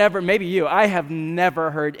 I have never, maybe you, I have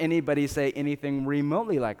never heard anybody say anything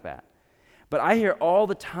remotely like that. But I hear all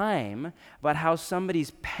the time about how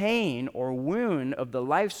somebody's pain or wound of the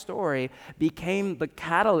life story became the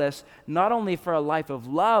catalyst not only for a life of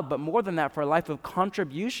love, but more than that, for a life of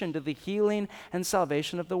contribution to the healing and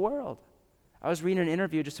salvation of the world. I was reading an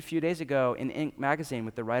interview just a few days ago in Inc. magazine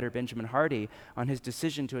with the writer Benjamin Hardy on his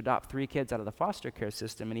decision to adopt 3 kids out of the foster care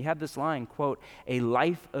system, and he had this line, quote, "A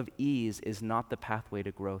life of ease is not the pathway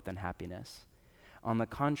to growth and happiness. On the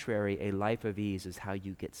contrary, a life of ease is how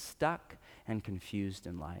you get stuck and confused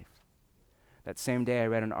in life." That same day, I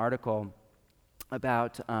read an article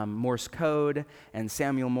about Morse code and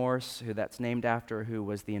Samuel Morse, who that's named after, who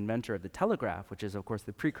was the inventor of the telegraph, which is, of course,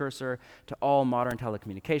 the precursor to all modern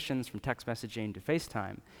telecommunications, from text messaging to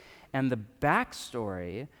FaceTime. And the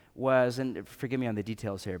backstory was, and forgive me on the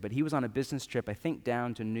details here, but he was on a business trip, I think,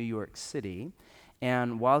 down to New York City,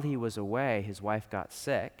 and while he was away, his wife got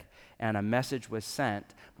sick, and a message was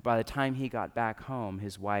sent. But by the time he got back home,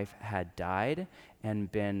 his wife had died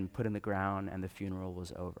and been put in the ground, and the funeral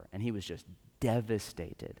was over. And he was just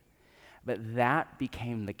devastated. But that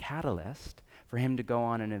became the catalyst for him to go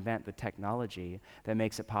on and invent the technology that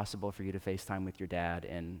makes it possible for you to FaceTime with your dad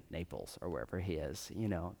in Naples or wherever he is,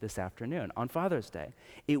 this afternoon on Father's Day.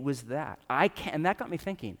 It was that. And that got me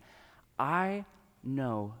thinking, I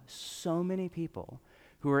know so many people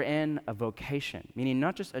who are in a vocation, meaning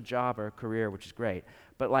not just a job or a career, which is great,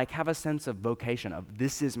 but have a sense of vocation, of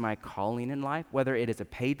this is my calling in life, whether it is a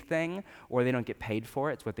paid thing or they don't get paid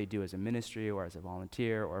for it. It's what they do as a ministry or as a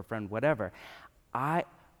volunteer or a friend, whatever.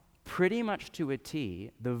 Pretty much to a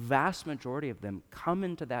T, the vast majority of them come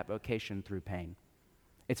into that vocation through pain.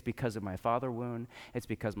 It's because of my father wound. It's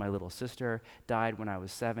because my little sister died when I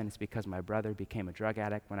was 7. It's because my brother became a drug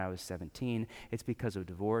addict when I was 17. It's because of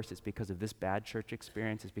divorce. It's because of this bad church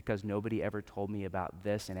experience. It's because nobody ever told me about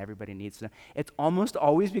this and everybody needs to know. It's almost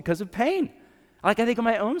always because of pain. I think of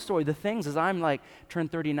my own story. The things is I'm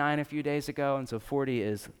turned 39 a few days ago, and so 40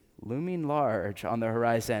 is looming large on the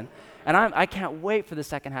horizon. And I can't wait for the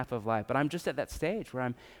second half of life, but I'm just at that stage where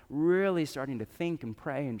I'm really starting to think and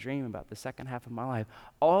pray and dream about the second half of my life.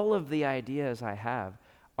 All of the ideas I have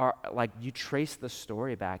are you trace the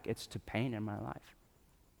story back, it's to pain in my life.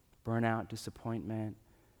 Burnout, disappointment,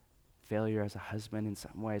 failure as a husband in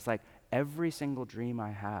some ways. Every single dream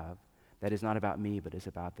I have that is not about me but is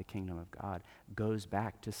about the kingdom of God goes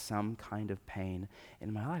back to some kind of pain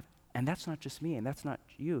in my life. And that's not just me, and that's not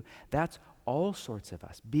you. That's all sorts of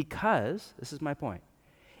us. Because, this is my point,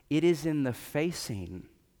 it is in the facing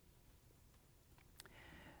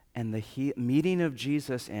and the meeting of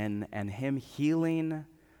Jesus and him healing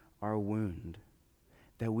our wound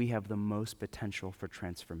that we have the most potential for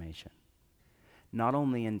transformation. Not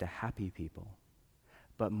only into happy people,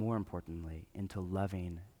 but more importantly, into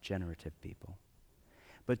loving, generative people.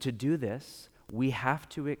 But to do this, we have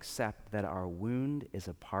to accept that our wound is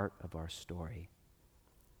a part of our story.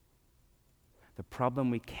 The problem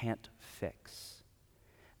we can't fix,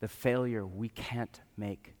 the failure we can't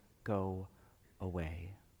make go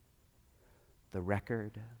away. The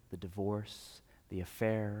record, the divorce, the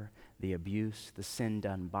affair, the abuse, the sin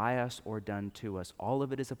done by us or done to us, all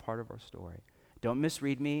of it is a part of our story. Don't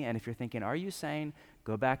misread me. And if you're thinking, are you saying,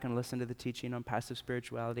 go back and listen to the teaching on passive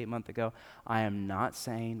spirituality a month ago. I am not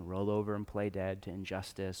saying roll over and play dead to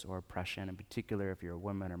injustice or oppression, in particular if you're a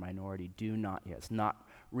woman or minority. Do not, it's not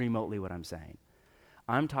remotely what I'm saying.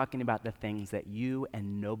 I'm talking about the things that you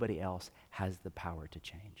and nobody else has the power to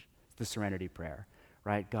change. It's the serenity prayer,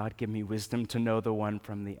 right? God, give me wisdom to know the one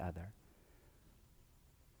from the other.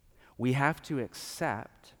 We have to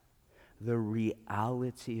accept the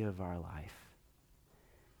reality of our life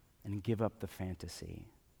and give up the fantasy.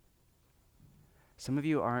 Some of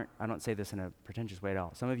you aren't, I don't say this in a pretentious way at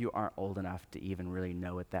all, some of you aren't old enough to even really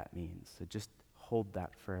know what that means. So just hold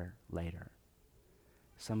that for later.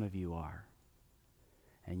 Some of you are.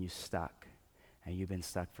 And you stuck. And you've been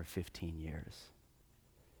stuck for 15 years.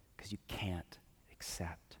 Because you can't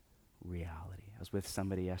accept reality. I was with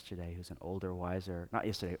somebody yesterday who's an older, wiser, not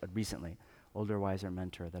yesterday, but recently, older, wiser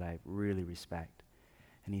mentor that I really respect.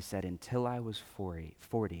 And he said, until I was 40,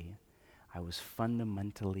 I was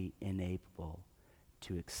fundamentally incapable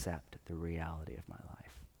to accept the reality of my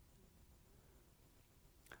life.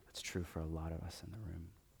 That's true for a lot of us in the room.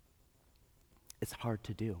 It's hard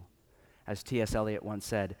to do. As T.S. Eliot once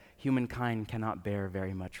said, humankind cannot bear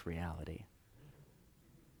very much reality.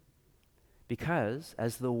 Because,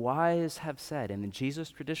 as the wise have said in the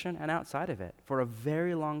Jesus tradition and outside of it, for a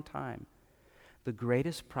very long time, the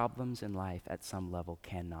greatest problems in life at some level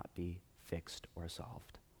cannot be fixed or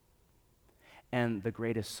solved. And the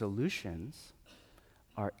greatest solutions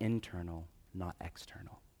are internal, not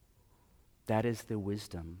external. That is the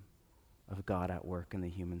wisdom of God at work in the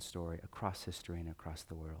human story across history and across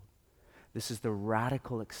the world. This is the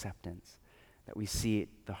radical acceptance that we see at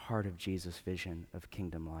the heart of Jesus' vision of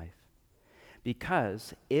kingdom life.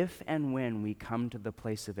 Because if and when we come to the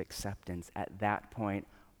place of acceptance, at that point,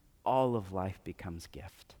 all of life becomes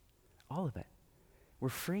gift. All of it. We're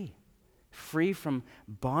free. Free from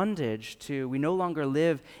bondage to, we no longer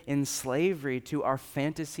live in slavery to our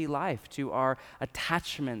fantasy life, to our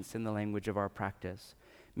attachments in the language of our practice.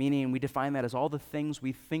 Meaning we define that as all the things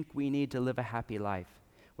we think we need to live a happy life.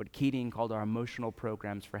 What Keating called our emotional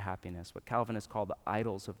programs for happiness, what Calvinists call the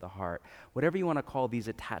idols of the heart, whatever you want to call these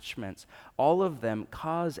attachments, all of them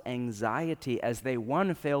cause anxiety as they,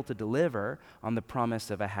 one, fail to deliver on the promise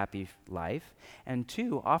of a happy life, and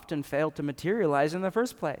two, often fail to materialize in the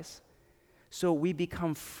first place. So we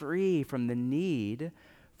become free from the need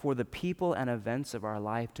for the people and events of our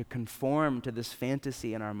life to conform to this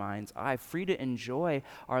fantasy in our mind's eye, free to enjoy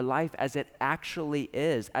our life as it actually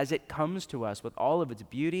is, as it comes to us with all of its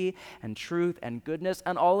beauty and truth and goodness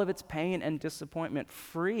and all of its pain and disappointment,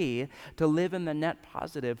 free to live in the net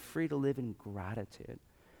positive, free to live in gratitude.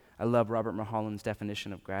 I love Robert Mulholland's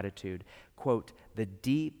definition of gratitude. Quote, the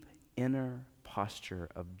deep inner posture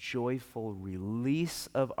of joyful release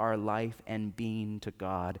of our life and being to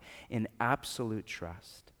God in absolute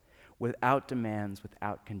trust, without demands,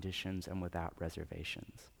 without conditions, and without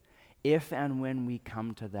reservations. If and when we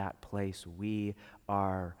come to that place, we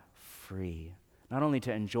are free, not only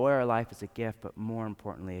to enjoy our life as a gift, but more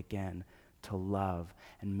importantly, again, to love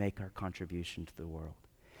and make our contribution to the world.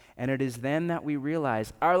 And it is then that we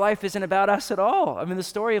realize our life isn't about us at all. I mean, the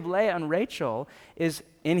story of Leah and Rachel is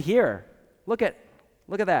in here. Look at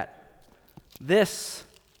that. This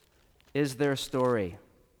is their story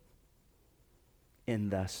in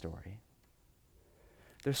the story.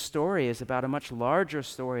 Their story is about a much larger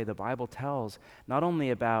story the Bible tells, not only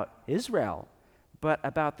about Israel, but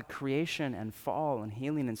about the creation and fall and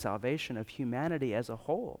healing and salvation of humanity as a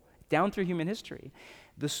whole, down through human history.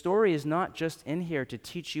 The story is not just in here to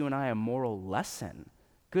teach you and I a moral lesson.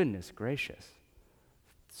 Goodness gracious.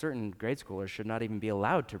 Certain grade schoolers should not even be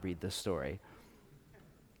allowed to read this story.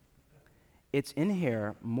 It's in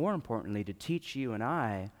here, more importantly, to teach you and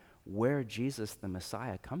I where Jesus the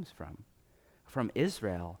Messiah comes from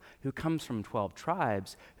Israel, who comes from 12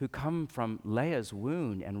 tribes, who come from Leah's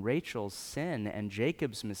wound and Rachel's sin and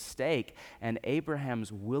Jacob's mistake and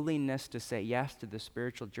Abraham's willingness to say yes to the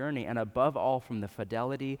spiritual journey, and above all from the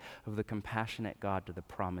fidelity of the compassionate God to the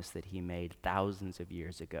promise that he made thousands of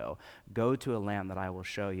years ago. Go to a land that I will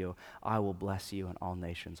show you. I will bless you, and all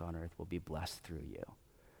nations on earth will be blessed through you.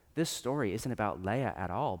 This story isn't about Leah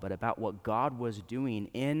at all, but about what God was doing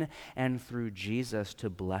in and through Jesus to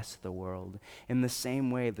bless the world. In the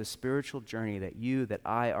same way, the spiritual journey that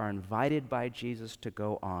I are invited by Jesus to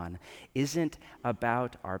go on isn't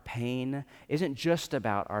about our pain, isn't just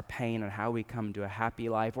about our pain and how we come to a happy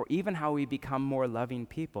life or even how we become more loving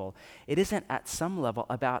people. It isn't at some level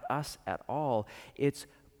about us at all. It's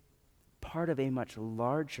part of a much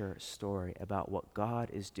larger story about what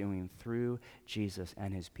God is doing through Jesus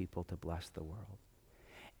and his people to bless the world.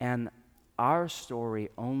 And our story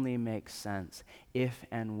only makes sense if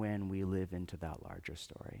and when we live into that larger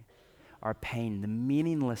story. Our pain, the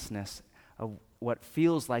meaninglessness of what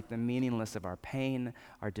feels like the meaningless of our pain,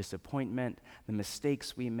 our disappointment, the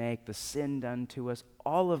mistakes we make, the sin done to us,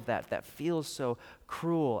 all of that feels so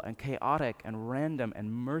cruel and chaotic and random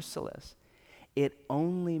and merciless. It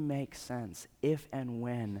only makes sense if and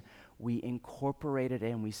when we incorporate it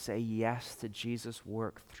in, we say yes to Jesus'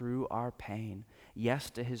 work through our pain, yes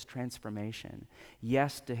to his transformation,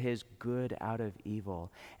 yes to his good out of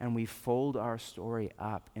evil, and we fold our story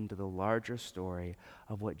up into the larger story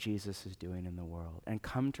of what Jesus is doing in the world, and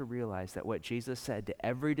come to realize that what Jesus said to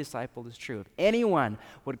every disciple is true. If anyone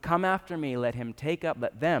would come after me, let them take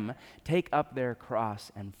up their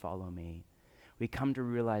cross and follow me. We come to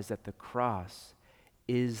realize that the cross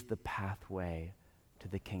is the pathway to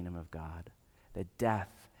the kingdom of God, that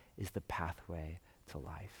death is the pathway to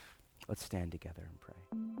life. Let's stand together and pray.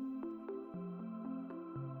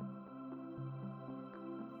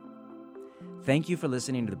 Thank you for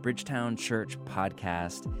listening to the Bridgetown Church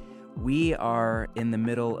podcast. We are in the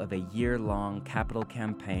middle of a year-long capital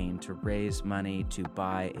campaign to raise money to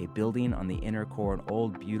buy a building on the inner core, an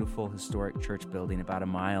old, beautiful, historic church building about a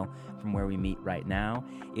mile from where we meet right now.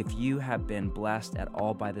 If you have been blessed at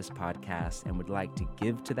all by this podcast and would like to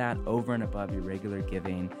give to that over and above your regular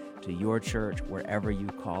giving to your church, wherever you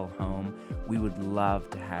call home, we would love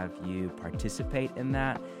to have you participate in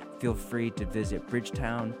that. Feel free to visit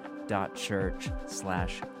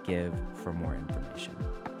bridgetown.church/give for more information.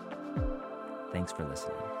 Thanks for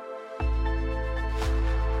listening.